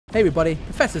Hey everybody,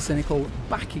 Professor Cynical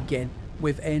back again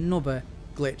with another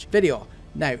glitch video.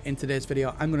 Now in today's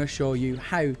video I'm going to show you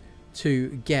how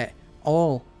to get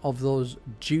all of those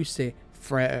juicy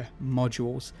freighter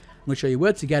modules. I'm going to show you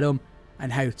where to get them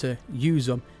and how to use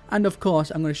them, and of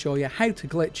course I'm going to show you how to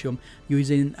glitch them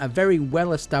using a very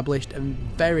well established and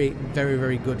very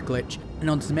good glitch, in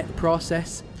order to make the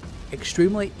process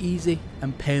extremely easy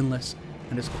and painless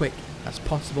and as quick as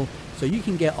possible, so you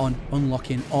can get on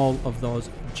unlocking all of those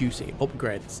juicy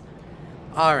upgrades.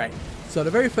 Alright, so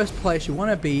the very first place you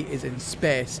want to be is in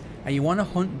space, and you want to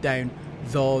hunt down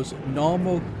those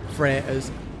normal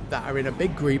freighters that are in a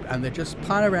big group and they just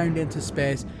plan around into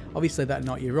space. Obviously they're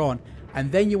not your own,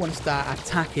 and then you want to start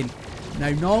attacking. Now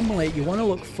normally you want to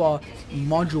look for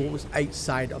modules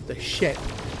outside of the ship,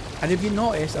 and if you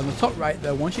notice on the top right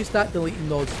there, once you start deleting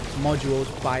those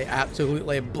modules by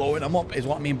absolutely blowing them up, is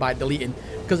what I mean by deleting,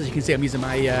 because as you can see I'm using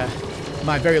my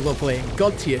my very lovely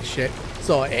god tier ship,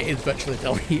 so it is virtually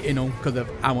deleting them because of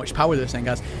how much power this thing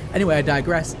has. Anyway, I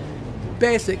digress.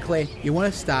 Basically you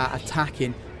want to start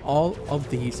attacking all of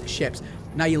these ships.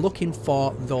 Now you're looking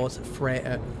for those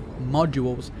freighter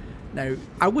modules. Now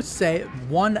I would say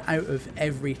 1 out of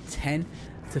every 10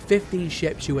 to 15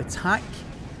 ships you attack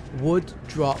would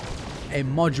drop a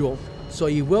module, so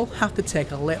you will have to take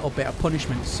a little bit of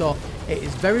punishment. So it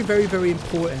is very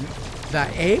important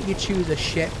that you choose a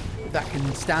ship that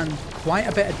can stand quite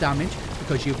a bit of damage,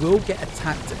 because you will get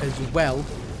attacked as well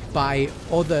by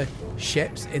other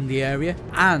ships in the area,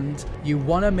 and you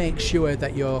want to make sure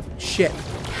that your ship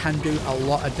can do a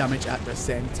lot of damage at the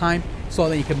same time, so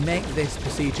that you can make this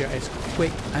procedure as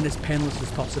quick and as painless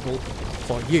as possible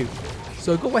for you.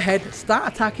 So go ahead,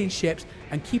 start attacking ships,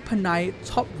 and keep an eye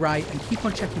top right, and keep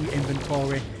on checking your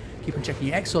inventory, keep on checking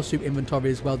your exosuit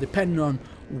inventory as well, depending on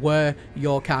where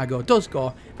your cargo does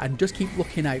go, and just keep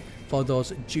looking out for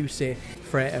those juicy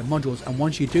freighter modules. And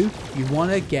once you do, you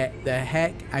want to get the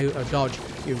heck out of Dodge.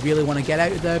 You really want to get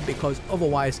out of there, because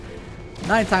otherwise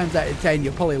 9 times out of 10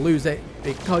 you'll probably lose it,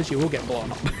 because you will get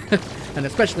blown up and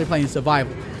especially playing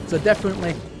survival. So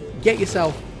definitely get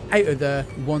yourself out of there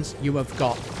once you have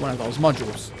got one of those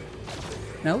modules.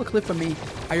 Now luckily for me,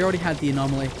 I already had the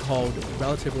anomaly called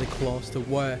relatively close to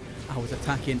where I was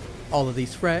attacking all of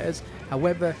these freighters.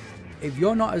 However, if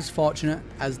you're not as fortunate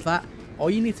as that, all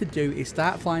you need to do is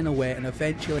start flying away, and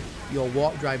eventually your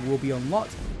warp drive will be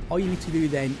unlocked. All you need to do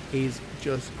then is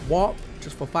just warp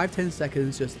just for 5-10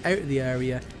 seconds just out of the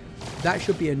area. That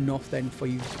should be enough then for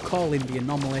you to call in the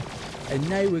anomaly. And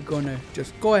now we're gonna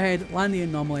just go ahead, land the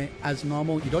anomaly as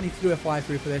normal. You don't need to do a fly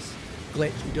through for this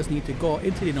glitch, you just need to go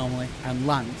into the anomaly and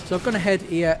land. So I've gone ahead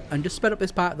here and just sped up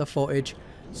this part of the footage.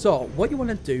 So what you want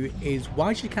to do is,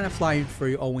 while you're kind of flying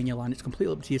through, or when you land, it's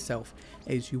completely up to yourself,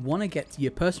 is you want to get to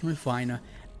your personal refiner,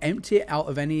 empty it out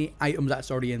of any item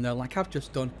that's already in there like I've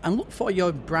just done, and look for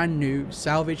your brand new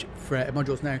salvage freighter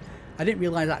modules. Now I didn't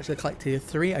realise I actually collected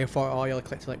 3, I thought I only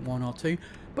collected like 1 or 2,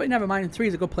 but never mind, 3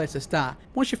 is a good place to start.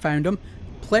 Once you found them,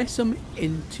 place them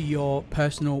into your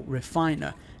personal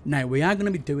refiner. Now we are going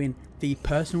to be doing the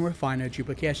personal refiner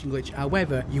duplication glitch.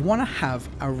 However, you want to have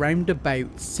around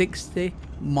about 60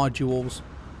 modules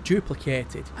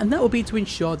duplicated, and that will be to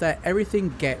ensure that everything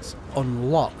gets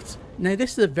unlocked. Now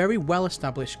this is a very well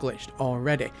established glitch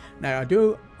already. Now I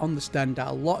do understand that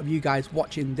a lot of you guys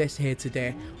watching this here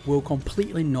today will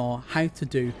completely know how to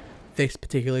do this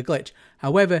particular glitch.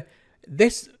 However,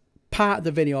 this part of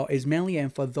the video is mainly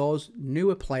aimed for those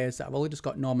newer players that have only just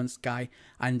got Norman Sky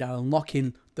and are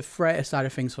unlocking the freighter side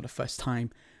of things for the first time.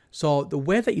 So the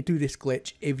way that you do this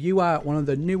glitch, if you are one of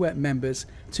the newer members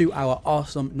to our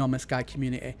awesome Norman Sky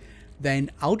community,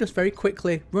 then I'll just very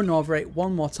quickly run over it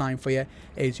one more time for you.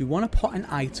 Is you want to put an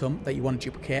item that you want to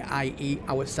duplicate, i.e.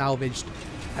 our salvaged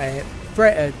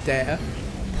freighter data,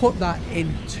 put that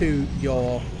into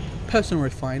your personal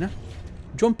refiner,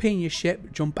 jump in your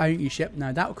ship, jump out your ship.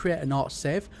 Now that will create an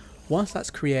autosave. Once that's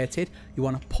created, you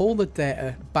want to pull the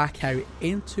data back out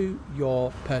into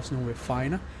your personal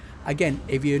refiner. Again,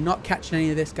 if you're not catching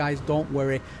any of this, guys, don't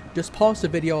worry. Just pause the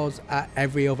videos at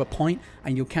every other point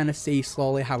and you'll kind of see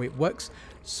slowly how it works.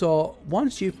 So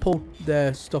once you pull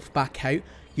the stuff back out,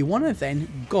 you want to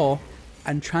then go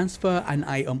and transfer an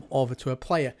item over to a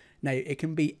player. Now it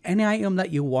can be any item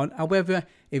that you want. However,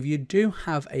 if you do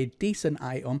have a decent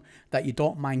item that you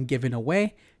don't mind giving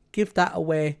away, give that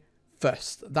away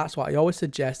first. That's what I always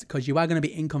suggest, because you are going to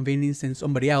be inconveniencing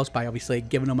somebody else by obviously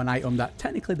giving them an item that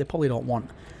technically they probably don't want.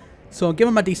 So give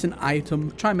them a decent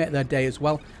item, try and make their day as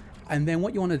well. And then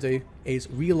what you want to do is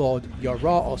reload your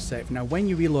autosave. Now when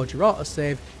you reload your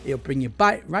autosave, it'll bring you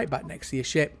right back next to your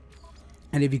ship.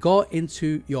 And if you go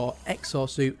into your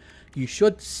exosuit, you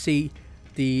should see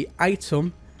the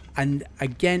item, and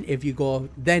again, if you go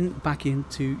then back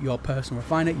into your personal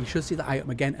refiner, you should see the item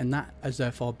again, and that has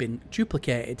therefore been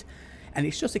duplicated. And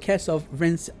it's just a case of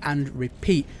rinse and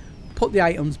repeat. Put the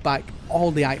items back,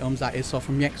 all the items that is, so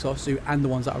from the exosuit and the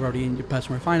ones that are already in your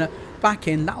personal refiner, back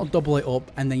in, that'll double it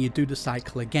up, and then you do the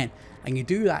cycle again. And you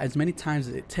do that as many times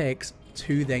as it takes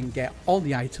to then get all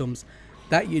the items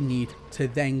that you need to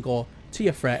then go to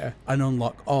your freighter and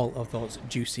unlock all of those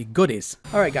juicy goodies.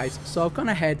 Alright guys, so I've gone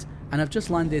ahead and I've just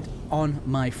landed on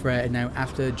my freighter now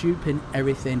after duping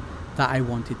everything that I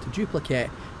wanted to duplicate.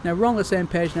 Now we're on the same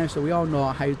page now, so we all know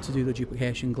how to do the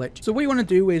duplication glitch. So what you want to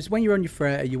do is, when you're on your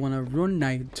freighter, you want to run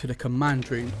now to the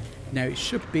command room. Now it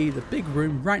should be the big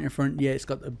room right in front. Yeah, it's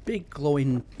got a big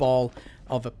glowing ball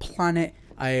of a planet,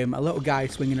 a little guy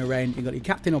swinging around. You've got your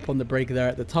captain up on the brig there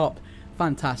at the top.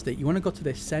 Fantastic. You want to go to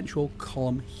this central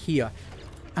column here,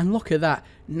 and look at that.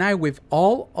 Now with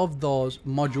all of those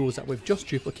modules that we've just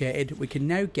duplicated, we can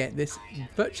now get this,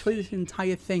 virtually this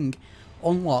entire thing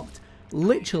unlocked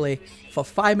literally for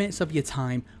 5 minutes of your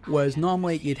time, whereas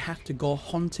normally you'd have to go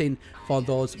hunting for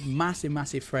those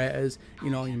massive freighters. You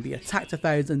know, you'd be attacked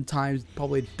 1,000 times,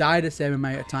 probably die the same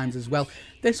amount of times as well.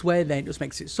 This way then it just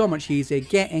makes it so much easier.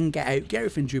 Get in, get out, get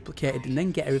everything duplicated, and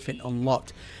then get everything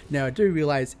unlocked. Now I do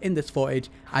realise in this footage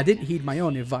I didn't heed my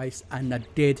own advice, and I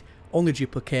did only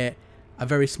duplicate a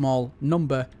very small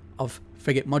number of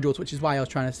frigate modules, which is why I was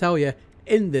trying to tell you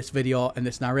in this video and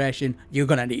this narration, you're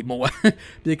gonna need more.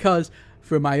 Because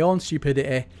through my own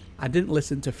stupidity, I didn't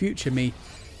listen to future me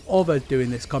over doing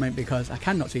this comment, because I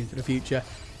cannot see into the future,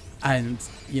 and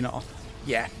you know,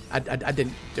 yeah, I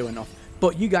didn't do enough.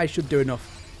 But you guys should do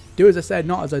enough. Do as I said,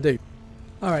 not as I do.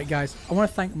 Alright guys, I want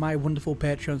to thank my wonderful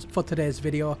patrons for today's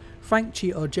video. Frank,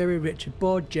 Cheeto, Jerry, Richard,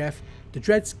 Bo, Jeff, The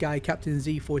Dread Sky, Captain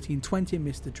Z1420,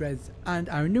 Mr. Dreads, and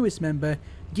our newest member,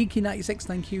 Geeky96.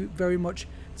 Thank you very much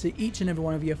to each and every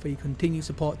one of you for your continued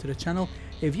support to the channel.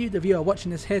 If you, the viewer,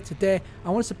 watching this here today, I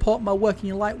want to support my work and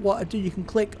you like what I do, you can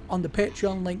click on the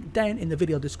Patreon link down in the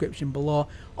video description below,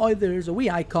 or there is a wee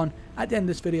icon at the end of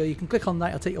this video. You can click on that,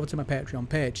 it'll take you over to my Patreon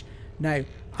page. Now,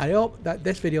 I hope that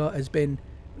this video has been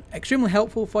extremely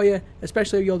helpful for you,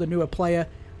 especially if you're the newer player.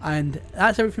 And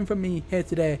that's everything from me here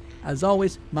today. As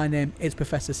always, my name is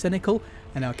Professor Cynical,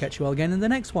 and I'll catch you all again in the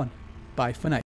next one. Bye for now.